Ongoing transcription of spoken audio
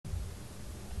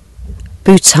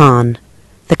Bhutan,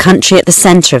 the country at the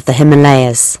centre of the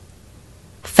Himalayas.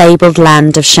 Fabled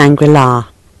land of Shangri-La.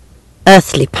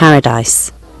 Earthly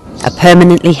paradise. A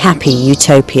permanently happy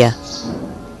utopia.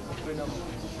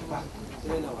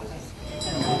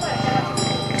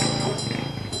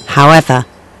 However,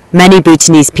 many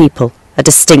Bhutanese people are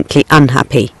distinctly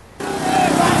unhappy.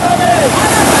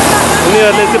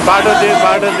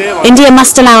 India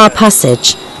must allow our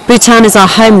passage. Bhutan is our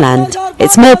homeland.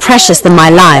 It's more precious than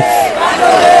my life.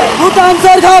 Bhutan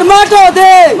sarkar mato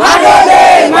de! Mato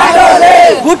de! Mato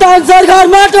de! Bhutan sarkar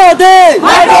mato de!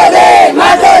 Mato de!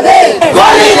 Mato de!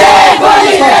 Goli de!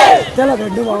 Goli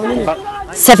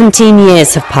de! 17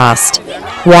 years have passed.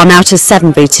 1 out of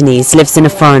 7 Bhutanese lives in a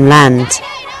foreign land.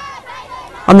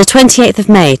 On the 28th of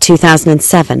May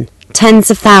 2007,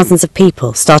 tens of thousands of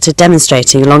people started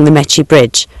demonstrating along the Mechi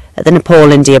Bridge at the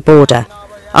Nepal-India border,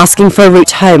 asking for a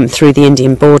route home through the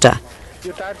Indian border.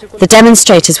 The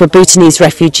demonstrators were Bhutanese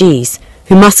refugees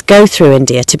who must go through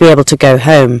India to be able to go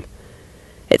home.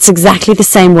 It's exactly the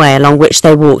same way along which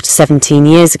they walked 17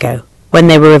 years ago, when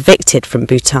they were evicted from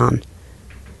Bhutan.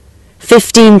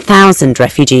 15,000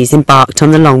 refugees embarked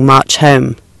on the long march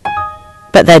home.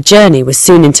 But their journey was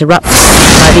soon interrupted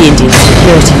by the Indian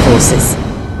security forces.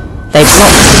 They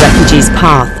blocked the refugees'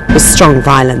 path with strong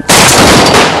violence.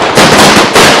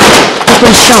 They've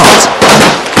been shot.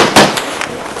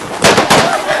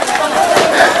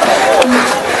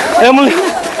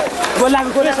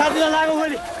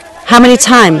 How many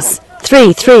times?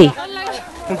 3.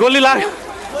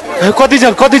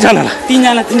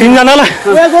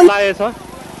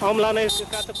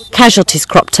 Casualties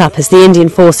cropped up as the Indian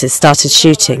forces started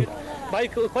shooting.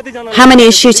 How many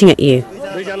are shooting at you?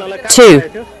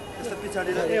 2.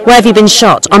 Where have you been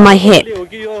shot? On my hip.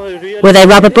 Were they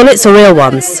rubber bullets or real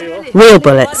ones? Real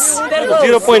bullets.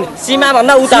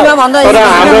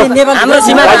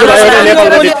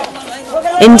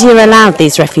 India allowed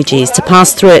these refugees to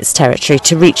pass through its territory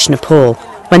to reach Nepal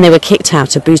when they were kicked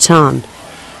out of Bhutan.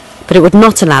 But it would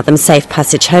not allow them safe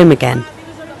passage home again.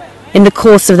 In the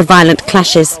course of the violent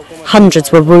clashes,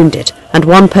 hundreds were wounded and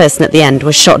one person at the end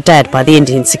was shot dead by the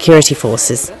Indian security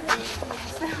forces.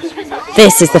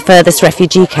 This is the furthest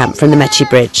refugee camp from the Mechi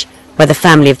Bridge, where the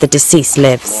family of the deceased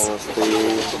lives.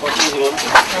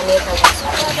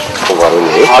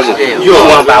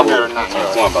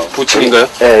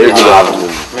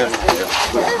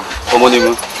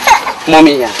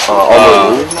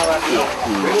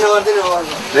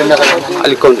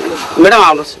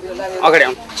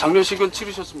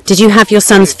 Did you have your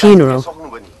son's funeral?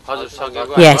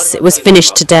 Yes, it was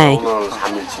finished today.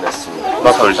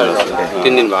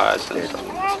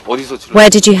 Where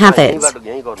did you have it?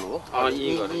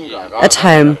 At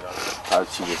home.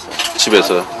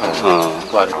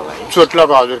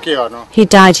 He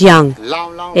died young.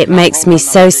 It makes me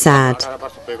so sad.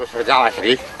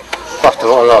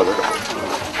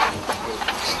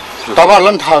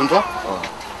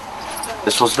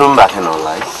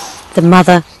 The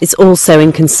mother is also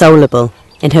inconsolable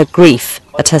in her grief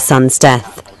at her son's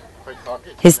death.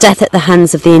 His death at the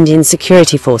hands of the Indian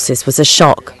security forces was a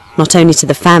shock, not only to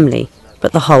the family,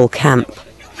 but the whole camp.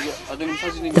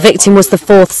 The victim was the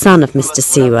 4th son of Mr.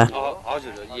 Siwa.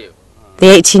 The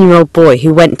 18-year-old boy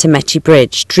who went to Mechi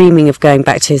Bridge dreaming of going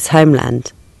back to his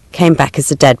homeland came back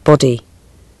as a dead body.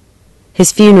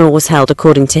 His funeral was held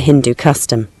according to Hindu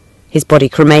custom, his body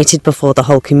cremated before the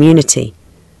whole community.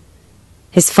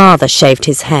 His father shaved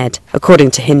his head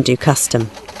according to Hindu custom.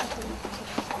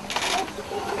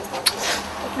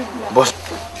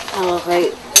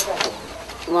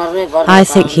 I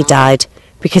think he died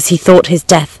because he thought his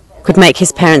death could make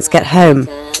his parents get home.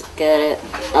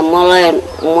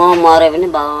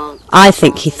 I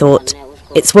think he thought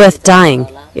it's worth dying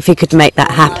if he could make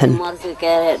that happen.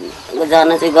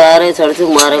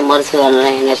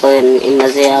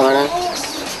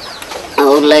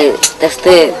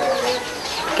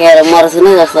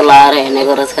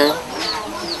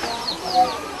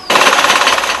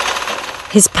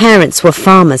 His parents were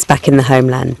farmers back in the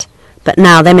homeland, but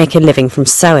now they make a living from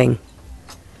sowing.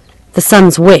 The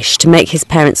son's wish to make his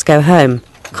parents go home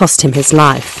cost him his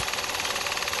life.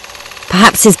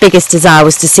 Perhaps his biggest desire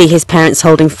was to see his parents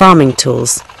holding farming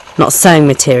tools, not sewing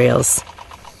materials.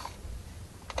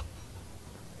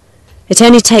 It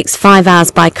only takes 5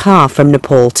 hours by car from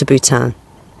Nepal to Bhutan.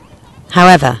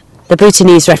 However, the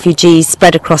Bhutanese refugees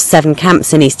spread across 7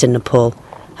 camps in eastern Nepal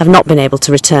have not been able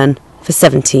to return for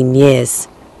 17 years.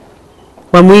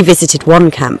 When we visited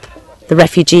one camp, the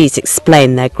refugees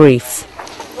explained their grief.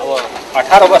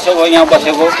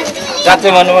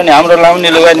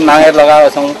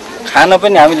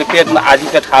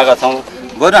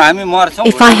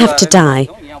 If I have to die,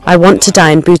 I want to die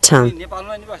in Bhutan.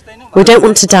 We don't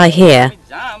want to die here.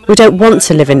 We don't want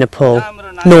to live in Nepal,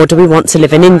 nor do we want to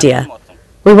live in India.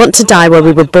 We want to die where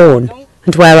we were born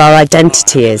and where our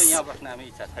identity is.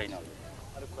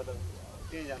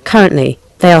 Currently,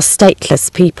 they are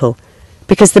stateless people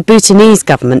because the Bhutanese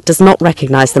government does not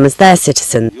recognise them as their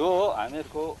citizens.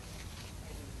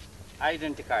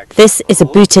 This is a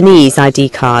Bhutanese ID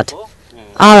card.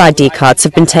 Our ID cards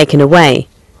have been taken away.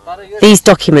 These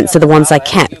documents are the ones I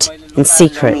kept in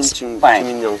secret.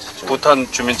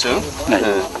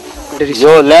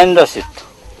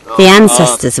 The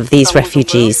ancestors of these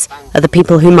refugees are the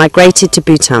people who migrated to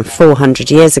Bhutan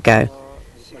 400 years ago.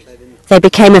 They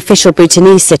became official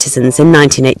Bhutanese citizens in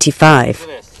 1985.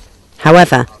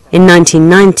 However, in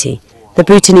 1990, the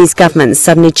Bhutanese government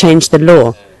suddenly changed the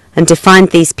law and defined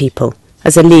these people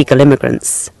as illegal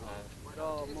immigrants.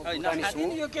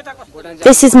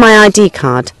 This is my ID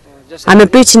card. I'm a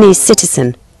Bhutanese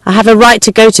citizen. I have a right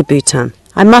to go to Bhutan.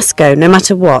 I must go no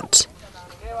matter what.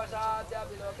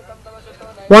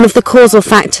 One of the causal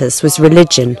factors was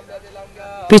religion.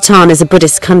 Bhutan is a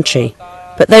Buddhist country,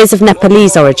 but those of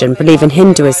Nepalese origin believe in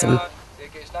Hinduism.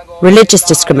 Religious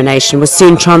discrimination was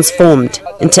soon transformed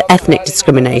into ethnic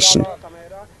discrimination.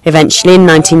 Eventually, in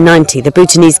 1990, the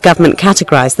Bhutanese government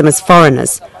categorised them as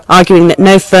foreigners, arguing that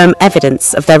no firm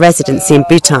evidence of their residency in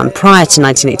Bhutan prior to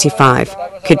 1985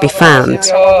 could be found.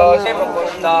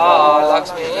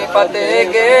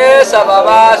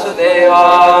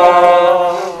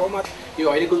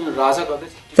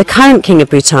 The current king of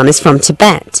Bhutan is from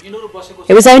Tibet.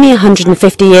 It was only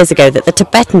 150 years ago that the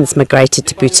Tibetans migrated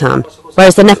to Bhutan,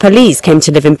 whereas the Nepalese came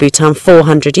to live in Bhutan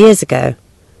 400 years ago.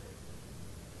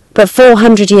 But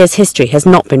 400 years' history has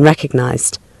not been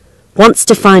recognised. Once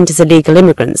defined as illegal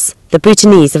immigrants, the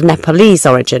Bhutanese of Nepalese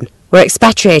origin were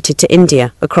expatriated to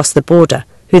India across the border,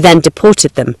 who then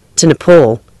deported them to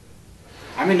Nepal.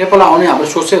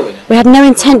 We had no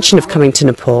intention of coming to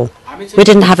Nepal. We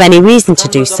didn't have any reason to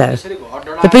do so.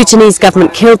 The Bhutanese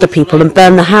government killed the people and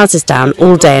burned the houses down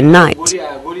all day and night.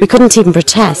 We couldn't even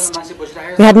protest.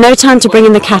 We had no time to bring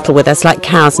in the cattle with us like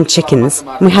cows and chickens,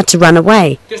 and we had to run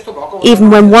away, even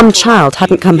when one child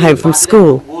hadn't come home from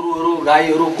school.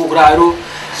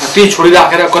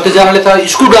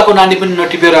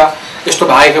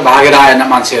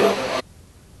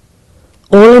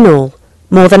 All in all,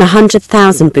 more than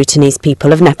 100,000 Bhutanese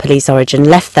people of Nepalese origin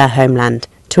left their homeland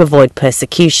to avoid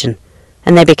persecution,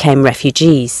 and they became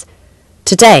refugees.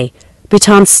 Today,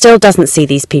 Bhutan still doesn't see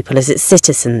these people as its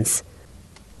citizens.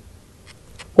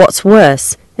 What's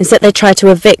worse is that they try to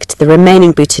evict the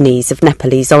remaining Bhutanese of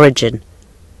Nepalese origin.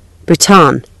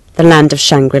 Bhutan, the land of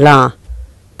Shangri-La,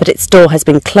 but its door has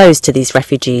been closed to these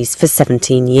refugees for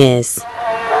 17 years.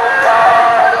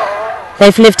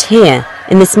 They've lived here,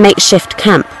 in this makeshift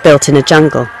camp built in a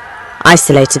jungle,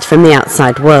 isolated from the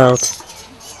outside world.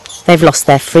 They've lost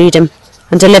their freedom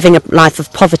and are living a life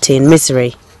of poverty and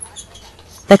misery.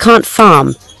 They can't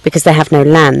farm because they have no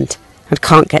land and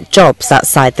can't get jobs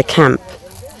outside the camp.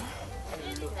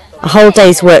 A whole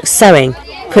day's work sewing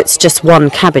puts just one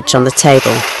cabbage on the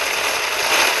table.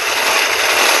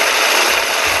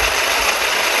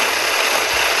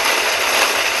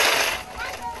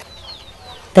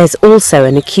 There's also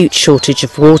an acute shortage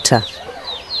of water.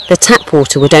 The tap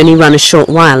water would only run a short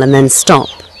while and then stop.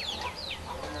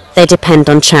 They depend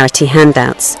on charity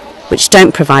handouts, which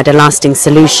don't provide a lasting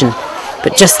solution,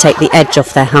 but just take the edge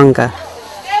off their hunger.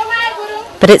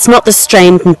 But it's not the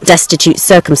strained and destitute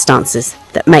circumstances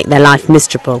that make their life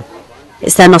miserable.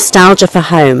 It's their nostalgia for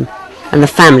home and the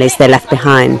families they left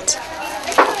behind.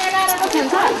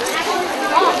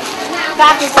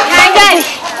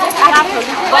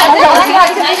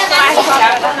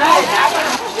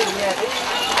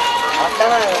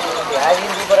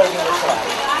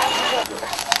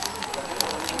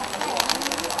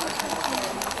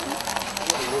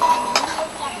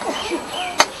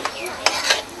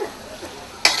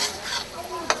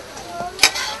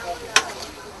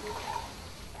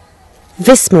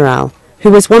 Vismaral,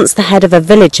 who was once the head of a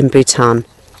village in Bhutan,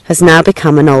 has now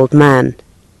become an old man.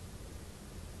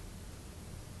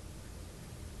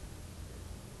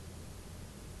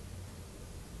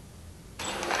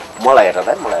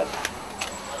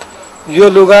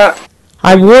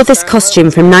 I wore this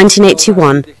costume from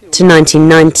 1981 to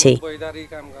 1990.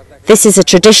 This is a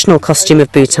traditional costume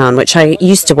of Bhutan, which I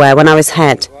used to wear when I was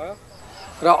head.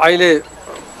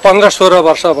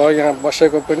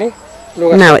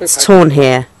 Now it's torn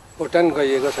here.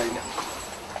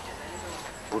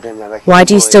 Why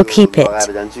do you still keep it?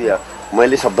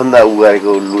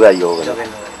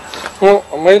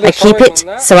 I keep it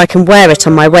so I can wear it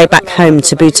on my way back home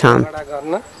to Bhutan.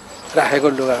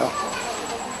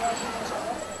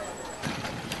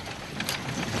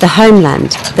 The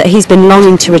homeland that he's been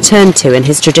longing to return to in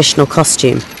his traditional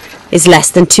costume is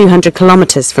less than 200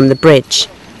 kilometres from the bridge.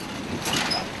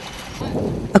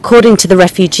 According to the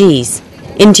refugees,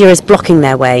 India is blocking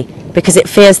their way because it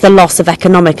fears the loss of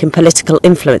economic and political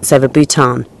influence over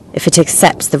Bhutan if it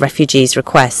accepts the refugees'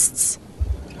 requests.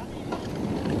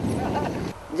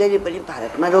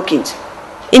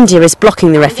 India is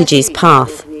blocking the refugees'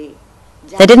 path.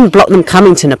 They didn't block them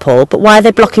coming to Nepal, but why are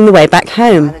they blocking the way back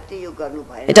home?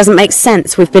 It doesn't make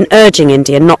sense. We've been urging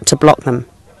India not to block them.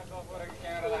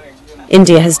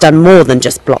 India has done more than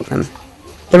just block them.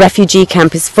 The refugee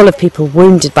camp is full of people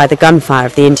wounded by the gunfire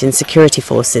of the Indian security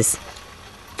forces.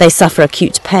 They suffer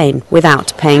acute pain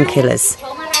without painkillers.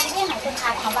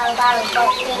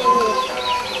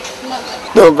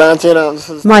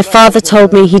 My father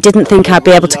told me he didn't think I'd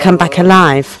be able to come back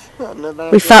alive.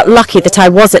 We felt lucky that I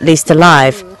was at least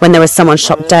alive when there was someone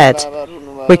shot dead.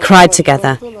 We cried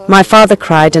together. My father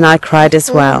cried and I cried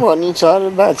as well.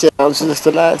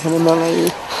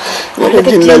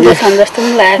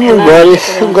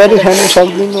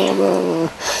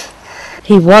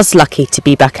 He was lucky to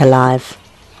be back alive.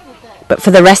 But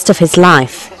for the rest of his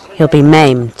life, he'll be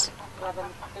maimed.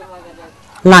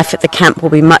 Life at the camp will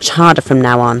be much harder from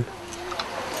now on.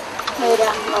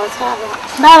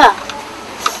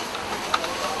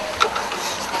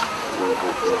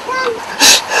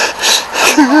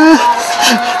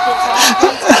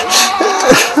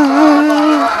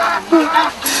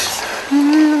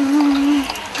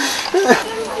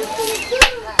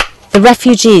 The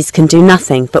refugees can do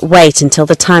nothing but wait until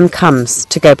the time comes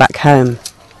to go back home.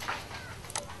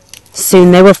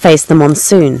 Soon they will face the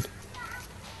monsoon,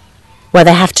 where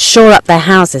they have to shore up their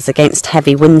houses against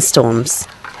heavy windstorms.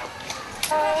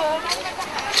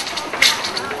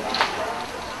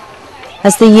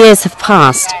 As the years have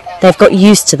passed, they've got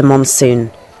used to the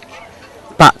monsoon.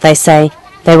 But, they say,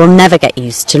 they will never get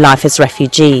used to life as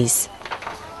refugees.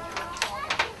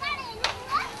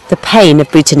 The pain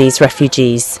of Bhutanese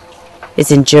refugees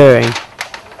is enduring.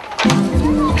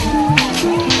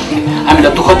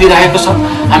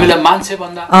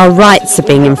 Our rights are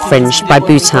being infringed by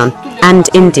Bhutan and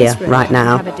India right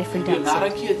now.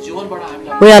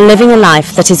 We are living a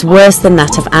life that is worse than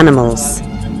that of animals.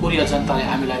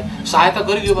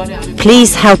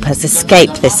 Please help us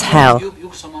escape this hell.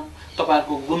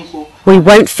 We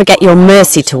won't forget your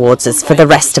mercy towards us for the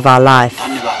rest of our life.